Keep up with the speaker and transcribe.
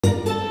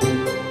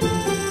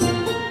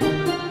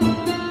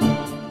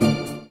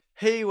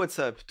Hey, what's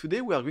up? Today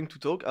we are going to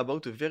talk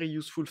about a very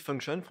useful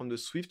function from the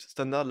Swift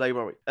standard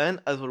library. And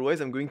as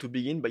always, I'm going to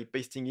begin by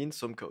pasting in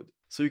some code.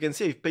 So you can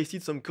see I've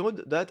pasted some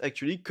code that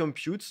actually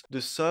computes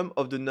the sum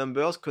of the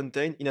numbers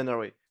contained in an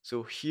array.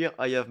 So here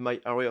I have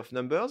my array of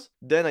numbers,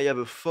 then I have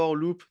a for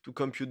loop to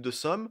compute the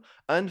sum,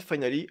 and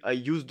finally I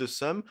use the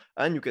sum,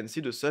 and you can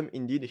see the sum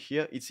indeed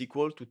here it's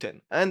equal to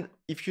 10. And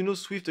if you know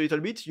Swift a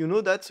little bit, you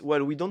know that,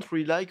 well, we don't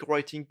really like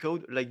writing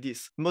code like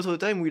this. Most of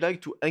the time we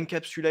like to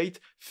encapsulate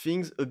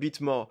things a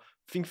bit more.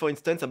 Think for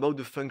instance about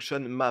the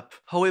function map.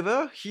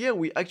 However, here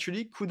we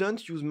actually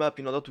couldn't use map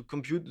in order to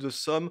compute the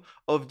sum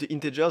of the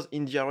integers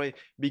in the array,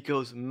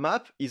 because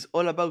map is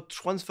all about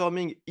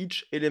transforming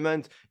each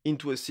element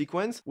into a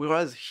sequence,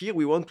 whereas here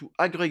we want to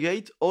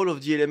aggregate all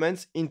of the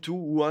elements into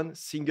one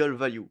single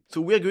value. So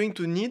we are going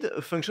to need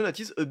a function that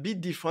is a bit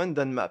different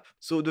than map.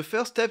 So the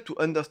first step to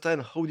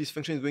understand how this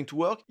function is going to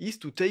work is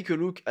to take a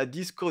look at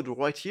this code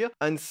right here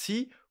and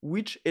see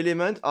which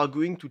elements are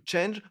going to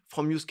change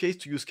from use case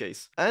to use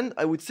case. And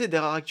I would say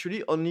there are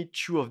actually only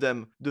two of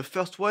them. The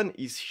first one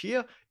is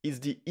here, is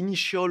the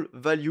initial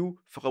value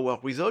for our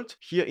result.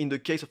 Here in the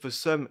case of a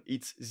sum,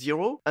 it's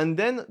 0. And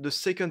then the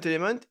second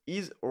element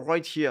is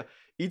right here.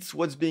 It's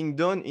what's being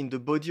done in the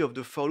body of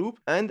the for loop,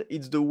 and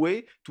it's the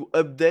way to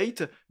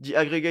update the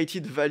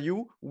aggregated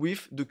value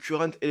with the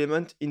current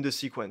element in the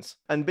sequence.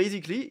 And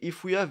basically,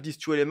 if we have these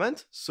two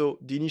elements, so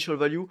the initial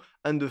value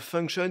and the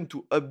function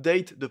to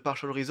update the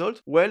partial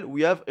result, well,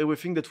 we have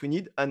everything that we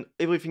need, and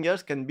everything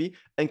else can be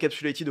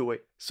encapsulated away.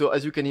 So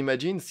as you can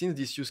imagine, since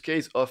this use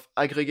case of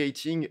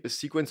aggregating a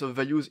sequence of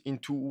values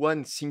into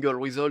one single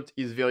result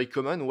is very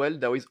common, well,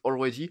 there is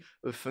already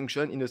a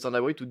function in the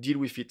standard way to deal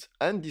with it.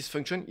 And this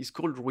function is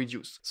called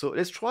reduce. So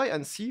let's try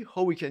and see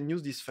how we can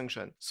use this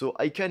function. So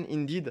I can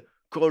indeed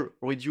call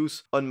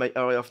reduce on my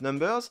array of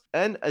numbers,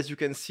 and as you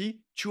can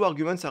see, two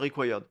arguments are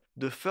required.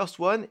 The first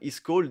one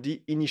is called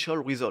the initial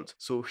result.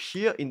 So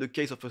here in the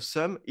case of a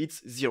sum,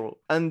 it's 0.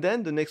 And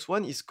then the next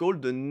one is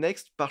called the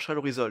next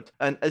partial result.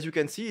 And as you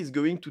can see, it's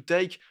going to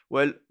take,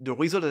 well, the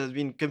result that has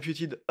been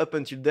computed up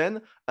until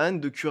then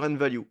and the current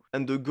value.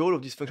 And the goal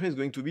of this function is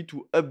going to be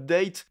to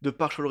update the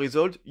partial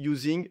result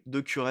using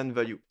the current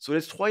value. So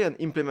let's try and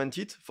implement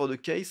it for the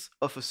case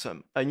of a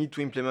sum. I need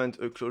to implement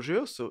a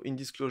closure. So in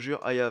this closure,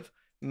 I have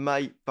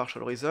my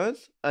partial result,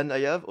 and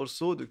I have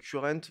also the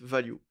current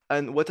value.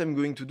 And what I'm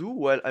going to do,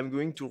 well, I'm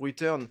going to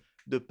return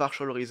the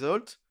partial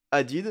result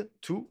added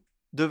to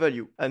the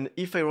value. And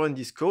if I run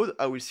this code,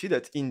 I will see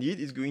that indeed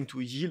it's going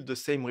to yield the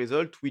same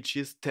result, which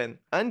is 10.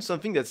 And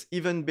something that's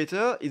even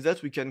better is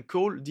that we can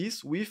call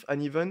this with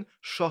an even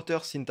shorter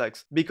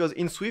syntax, because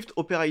in Swift,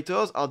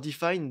 operators are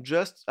defined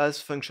just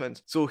as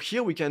functions. So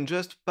here we can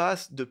just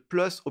pass the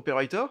plus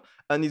operator,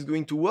 and it's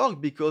going to work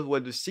because,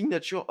 well, the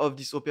signature of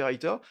this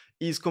operator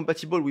is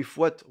compatible with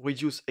what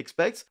reduce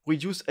expects.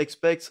 Reduce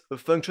expects a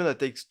function that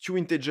takes two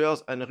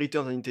integers and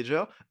returns an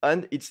integer,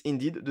 and it's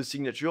indeed the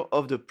signature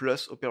of the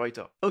plus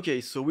operator. Okay,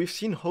 so we've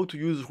seen how to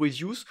use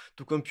reduce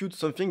to compute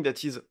something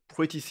that is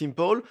pretty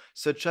simple,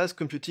 such as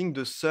computing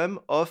the sum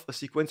of a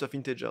sequence of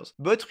integers.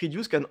 But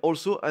reduce can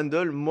also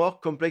handle more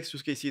complex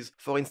use cases.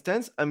 For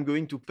instance, I'm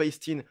going to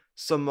paste in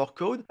some more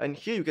code, and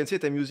here you can see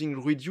that I'm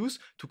using reduce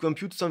to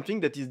compute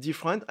something that is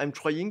different. I'm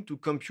trying to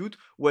compute,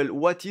 well,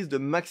 what is the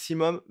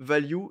maximum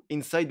value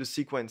inside the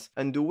sequence.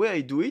 And the way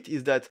I do it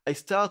is that I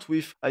start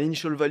with an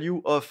initial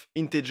value of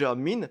integer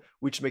min,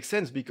 which makes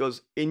sense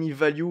because any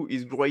value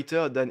is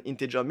greater than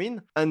integer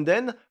min, and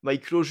then my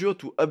closure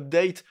to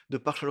update the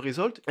partial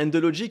result. And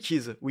the logic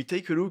is we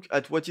take a look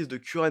at what is the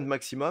current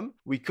maximum,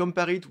 we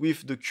compare it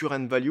with the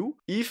current value.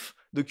 If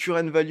the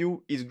current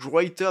value is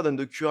greater than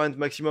the current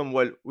maximum,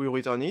 well, we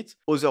return it.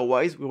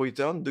 Otherwise, we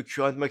return the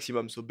current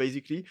maximum. So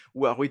basically,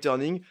 we are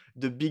returning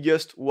the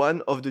biggest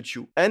one of the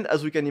two. And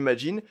as we can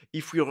imagine,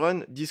 if we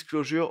run this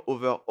closure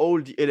over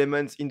all the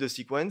elements in the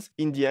sequence,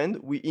 in the end,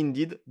 we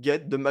indeed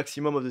get the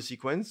maximum of the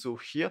sequence. So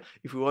here,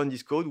 if we run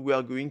this code, we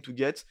are going to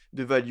get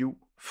the value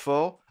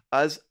 4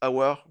 as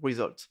our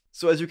result.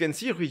 So as you can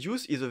see,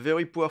 reduce is a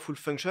very powerful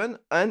function,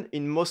 and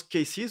in most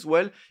cases,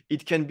 well,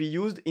 it can be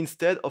used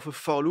instead of a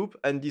for loop,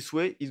 and this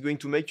way is going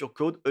to make your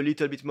code a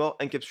little bit more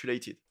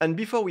encapsulated. And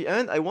before we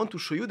end, I want to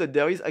show you that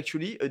there is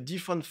actually a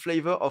different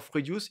flavor of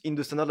reduce in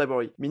the standard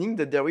library, meaning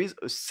that there is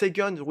a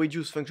second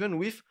reduce function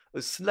with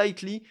a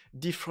slightly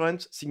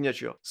different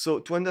signature. So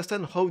to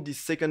understand how this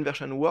second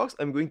version works,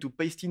 I'm going to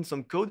paste in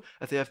some code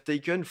that I have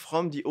taken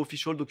from the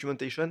official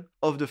documentation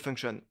of the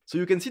function. So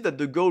you can see that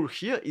the goal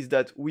here is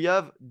that we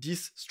have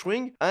this string,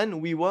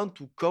 and we want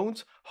to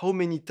count how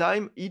many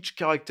times each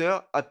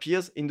character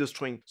appears in the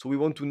string. So we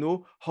want to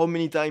know how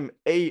many times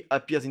A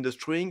appears in the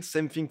string,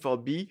 same thing for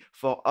B,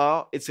 for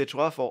R,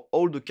 etc., for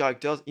all the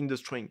characters in the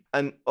string.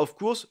 And of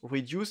course,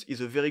 reduce is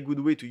a very good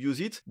way to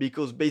use it,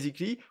 because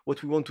basically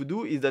what we want to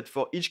do is that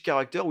for each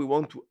character, we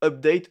want to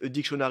update a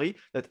dictionary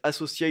that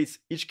associates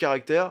each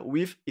character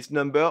with its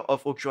number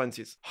of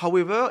occurrences.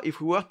 However, if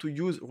we were to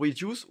use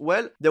reduce,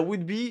 well, there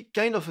would be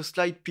kind of a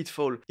slight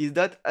pitfall, is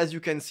that as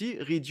you can see,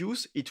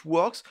 reduce it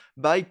works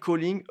by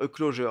calling a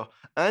closure.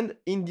 And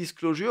in this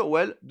closure,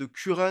 well, the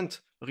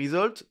current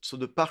result, so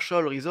the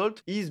partial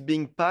result, is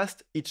being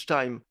passed each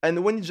time.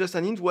 And when it's just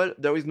an int, well,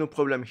 there is no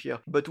problem here.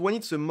 But when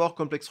it's a more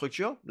complex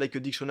structure, like a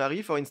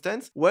dictionary, for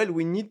instance, well,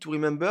 we need to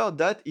remember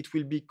that it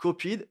will be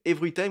copied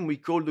every time we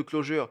call the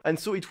closure. And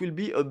so it will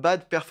be a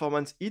bad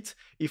performance hit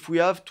if we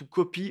have to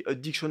copy a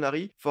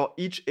dictionary for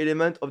each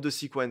element of the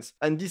sequence.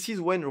 And this is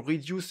when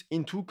reduce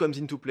into comes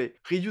into play.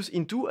 Reduce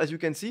into, as you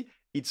can see,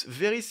 it's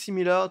very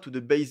similar to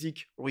the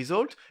basic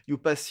result. You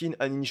pass in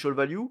an initial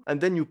value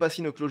and then you pass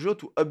in a closure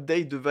to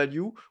update the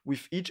value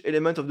with each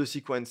element of the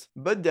sequence.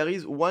 But there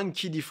is one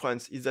key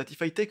difference, is that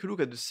if I take a look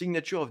at the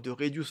signature of the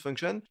reduce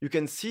function, you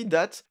can see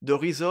that the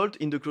result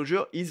in the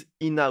closure is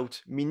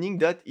in-out, meaning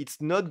that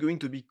it's not going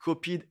to be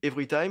copied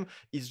every time.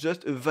 It's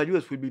just a value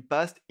that will be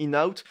passed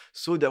in-out,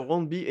 so there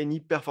won't be any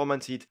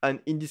performance hit. And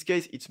in this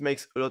case, it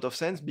makes a lot of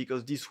sense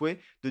because this way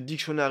the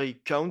dictionary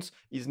counts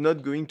is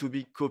not going to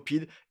be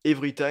copied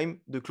every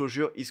time the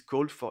closure is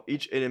called for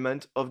each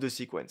element of the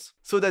sequence.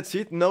 So that's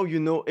it. Now you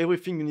know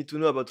everything you need to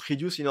know about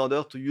reduce in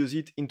order to use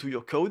it into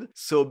your code.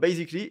 So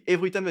basically,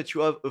 every time that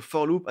you have a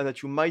for loop and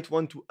that you might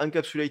want to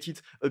encapsulate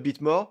it a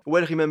bit more,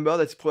 well, remember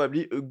that's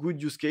probably a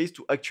good use case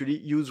to actually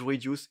use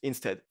reduce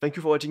instead. Thank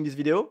you for watching this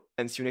video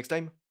and see you next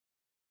time.